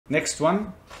Next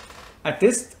one. A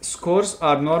test scores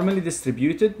are normally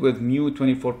distributed with mu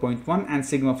 24.1 and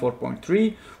sigma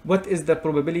 4.3. What is the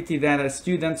probability that a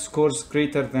student scores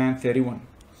greater than 31?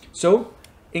 So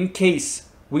in case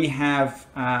we have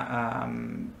a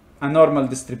normal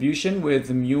distribution with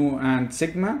mu and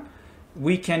sigma,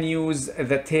 we can use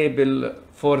the table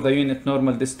for the unit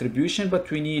normal distribution, but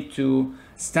we need to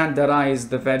standardize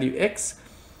the value x.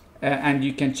 And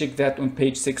you can check that on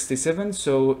page 67.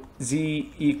 So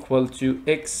z equal to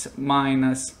x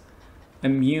minus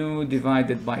mu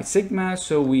divided by sigma.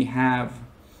 So we have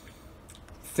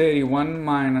 31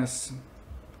 minus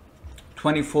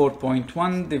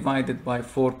 24.1 divided by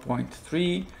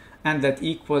 4.3, and that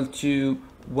equal to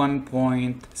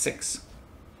 1.6.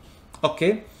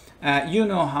 Okay, you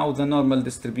know how the normal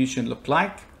distribution look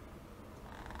like.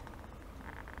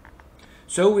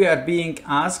 So we are being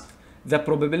asked the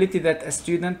probability that a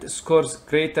student scores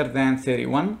greater than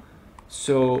 31.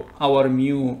 So our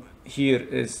mu here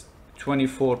is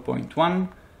 24.1.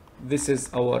 This is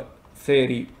our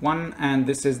 31, and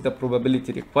this is the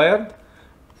probability required.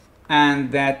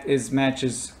 And that is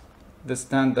matches the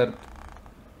standard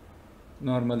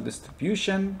normal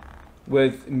distribution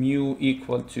with mu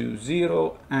equal to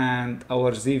 0, and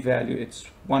our z value it's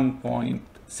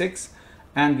 1.6,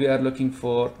 and we are looking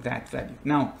for that value.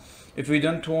 Now, if we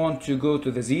don't want to go to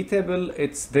the z table,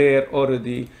 it's there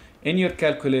already in your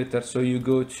calculator. So you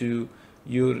go to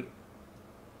your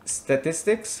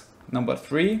statistics, number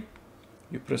 3,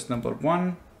 you press number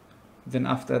 1, then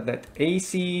after that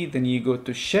AC, then you go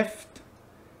to shift,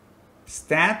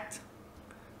 stat,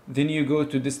 then you go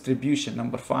to distribution,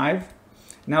 number 5.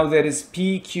 Now there is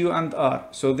P, Q, and R.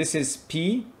 So this is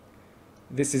P,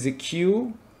 this is a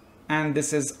Q, and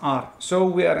this is R. So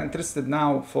we are interested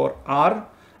now for R,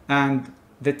 and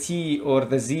the T or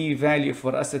the Z value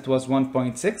for us, it was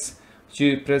 1.6. So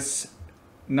you press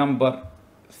number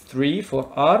 3 for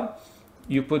R,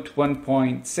 you put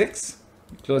 1.6,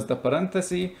 close the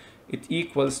parenthesis, it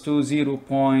equals to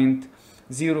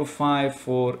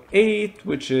 0.0548,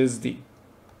 which is D.